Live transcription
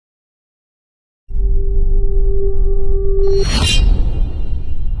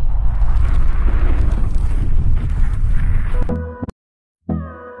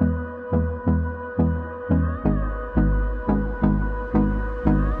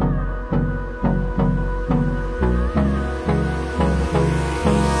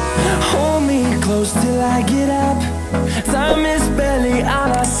close till I get up. Time is barely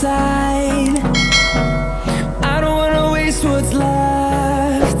on our side. I don't wanna waste what's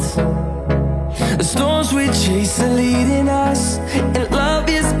left. The storms we chase are leading us, and love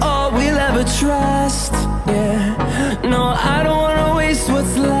is all we'll ever trust. Yeah, no, I don't wanna waste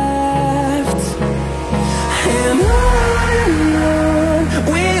what's left. And on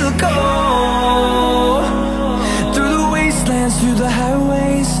we'll go, through the wastelands, through the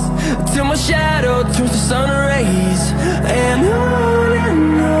highways, till my shadow turns to sun rays. And on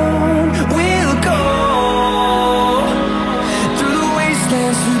we'll go, through the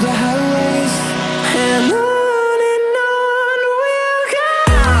wastelands, through the highways, and on we'll go.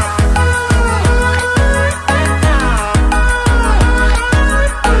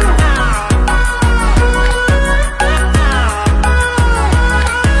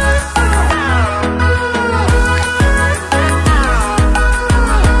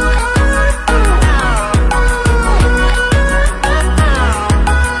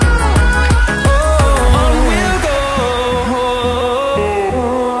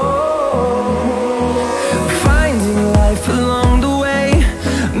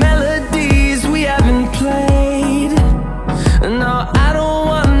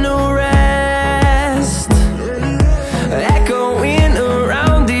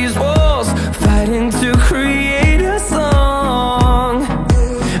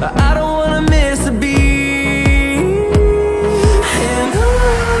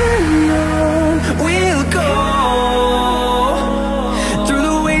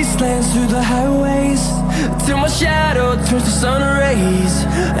 Through the highways, till my shadow turns to sun rays.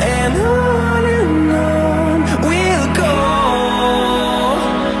 And on we'll go,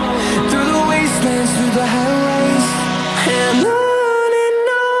 through the wastelands, through the highways, and on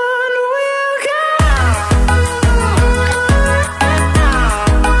we'll go.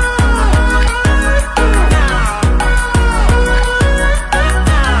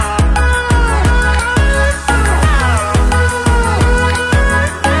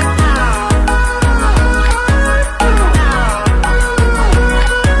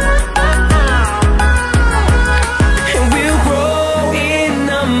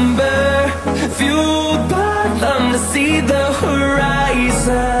 See the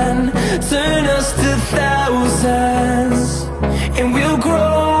horizon, turn us to thousands, and we'll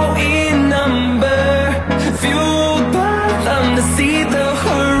grow in number, fueled by them. To see the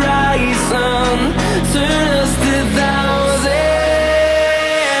horizon, turn us to thousands,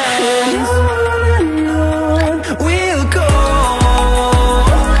 and on we'll go,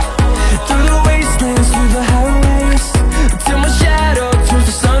 through the wastelands, through the highways, till my shadow turns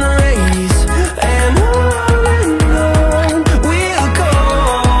to sun rays. And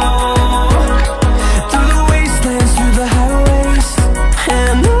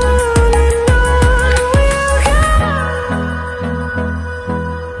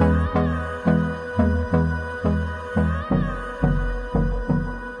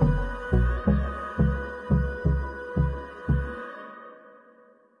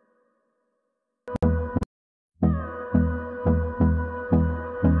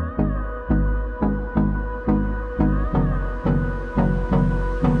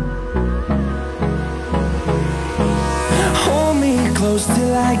close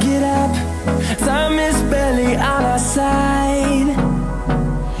till I get up. Time is barely on our side.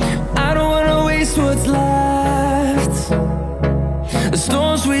 I don't wanna waste what's left. The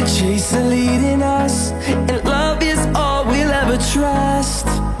storms we chase are leading us, and love is all we'll ever trust.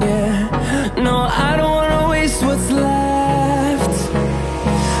 Yeah, no, I don't wanna waste what's left.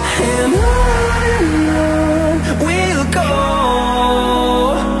 And on we'll go,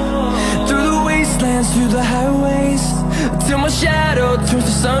 through the wastelands, through the highways, till my shadow turns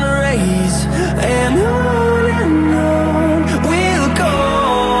to sun rays. And on we'll go,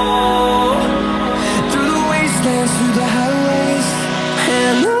 through the wastelands, through the highways,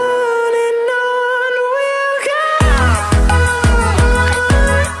 and on we'll go.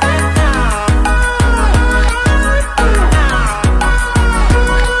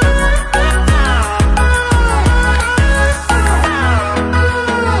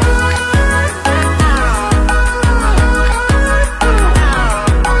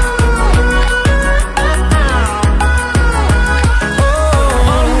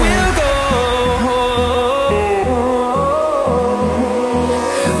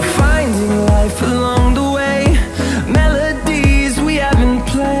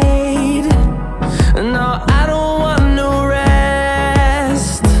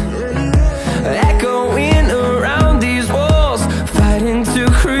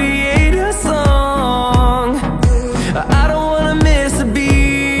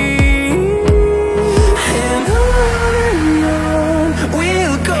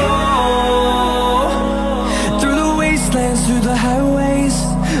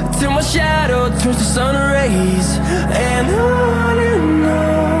 turns to sun rays, and on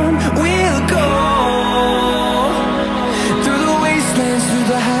we'll go, through the wastelands, through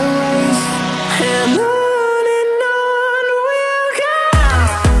the highways, and on we'll go.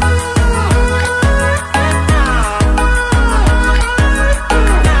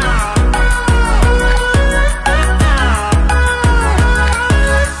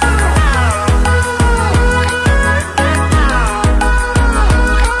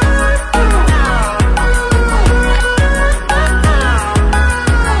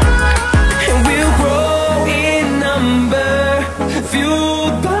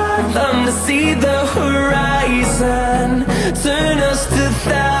 See the horizon, turn us to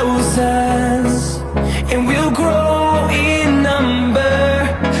thousands, and we'll grow in number,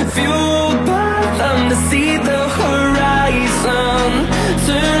 fueled by them to see the horizon,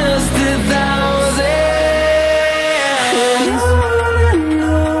 turn us to thousands, and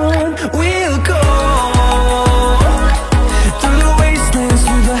on we'll go, through the wastelands,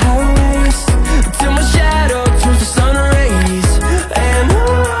 through the highways, till my shadow turns to sun rays, and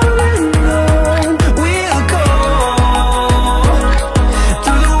on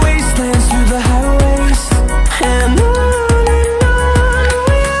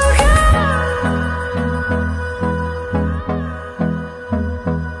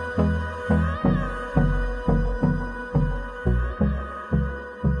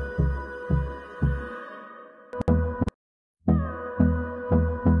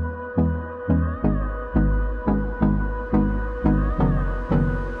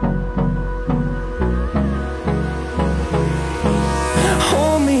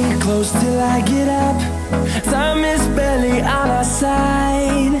close till I get up. Time is barely on our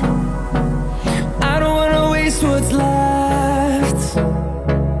side. I don't wanna waste what's left.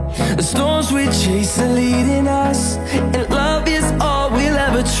 The storms we chase are leading us, and love is all we'll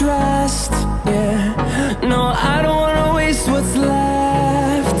ever trust. Yeah, no, I don't wanna waste what's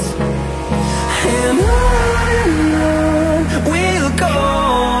left. And on we'll go,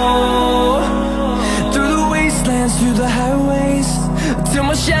 through the wastelands, through the highways, till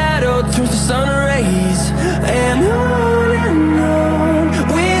my shadow turns to sun rays, and on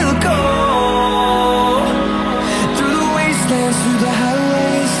we'll go, through the wastelands, through the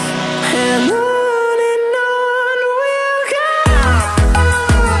highways, and on we'll go.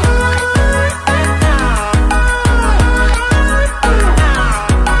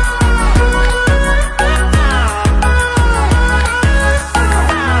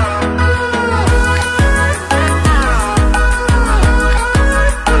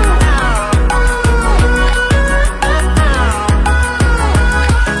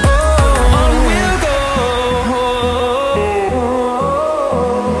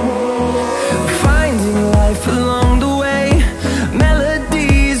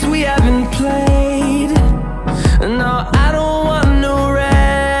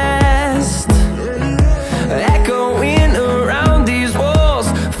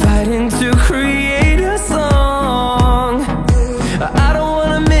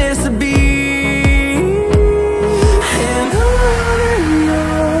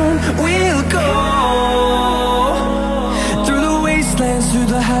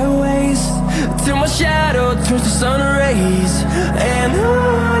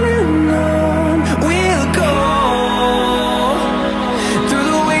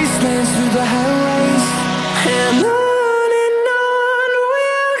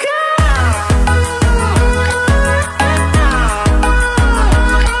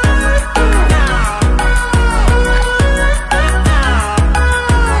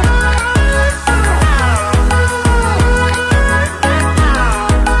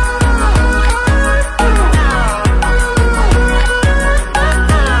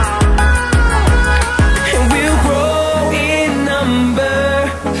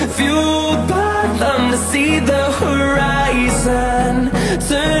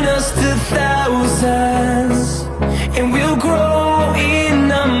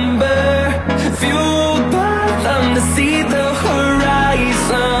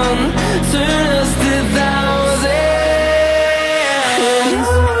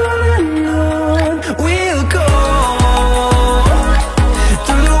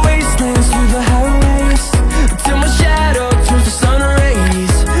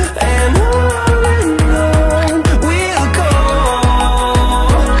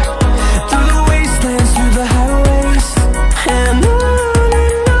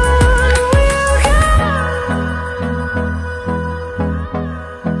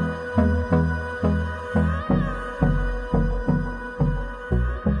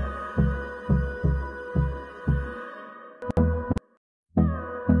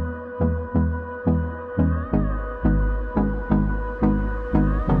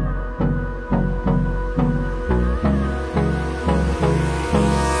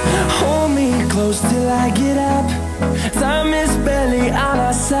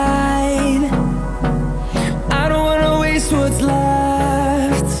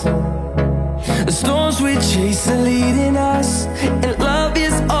 chase are leading us, and love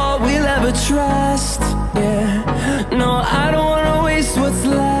is all we'll ever trust. Yeah, no, I don't wanna waste what's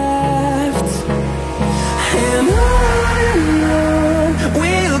left. And on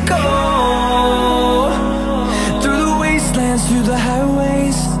we'll go, through the wastelands, through the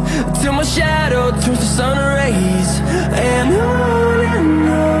highways, till my shadow turns to sun rays. And on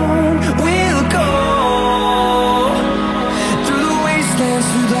we'll go, through the wastelands,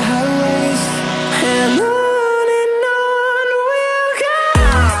 through the highways, and on we'll go.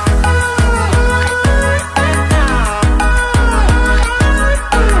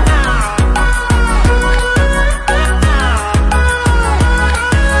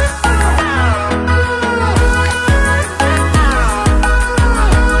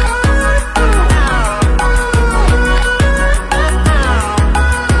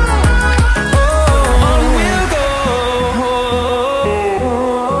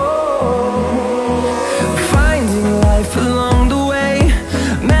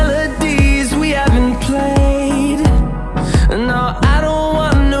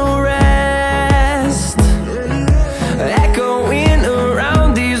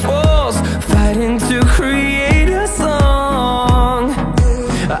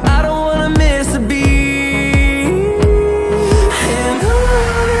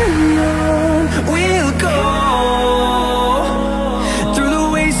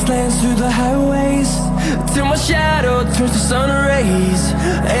 Through the highways, till my shadow turns to sun rays.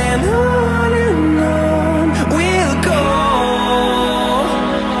 And on we'll go,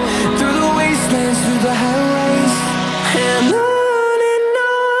 through the wastelands, through the highways, and on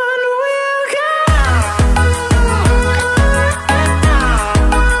we'll go.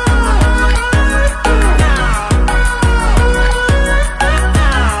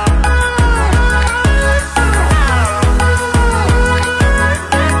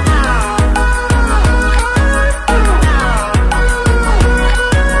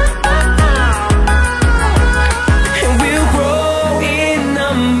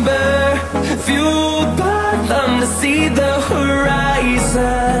 See the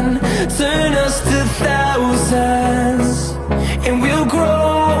horizon, turn us to thousands, and we'll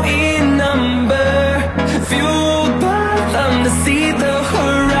grow in number, fueled by them. To see the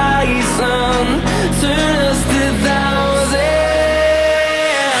horizon, turn us to thousands,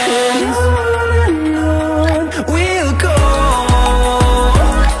 and on we'll go,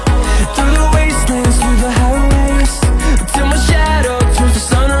 through the wastelands, through the highways, till my shadow turns to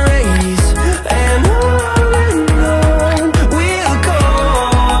sun rays. And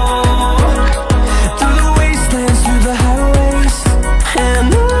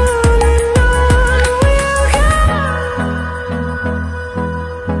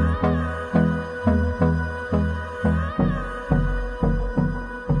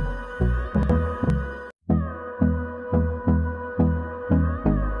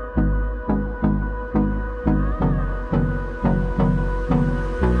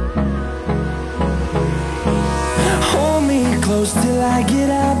close till I get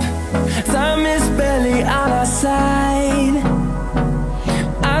up, time is barely on our side.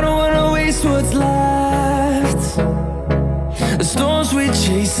 I don't wanna waste what's left. The storms we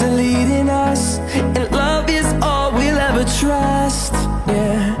chase are leading us, and love is all we'll ever trust.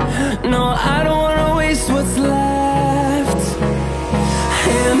 Yeah, no, I don't wanna waste what's left.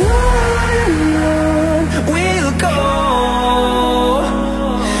 And on we'll go,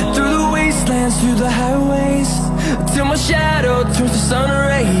 through the wastelands, through the highways, till my shadow turns to sun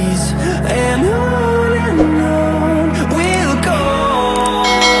rays. And on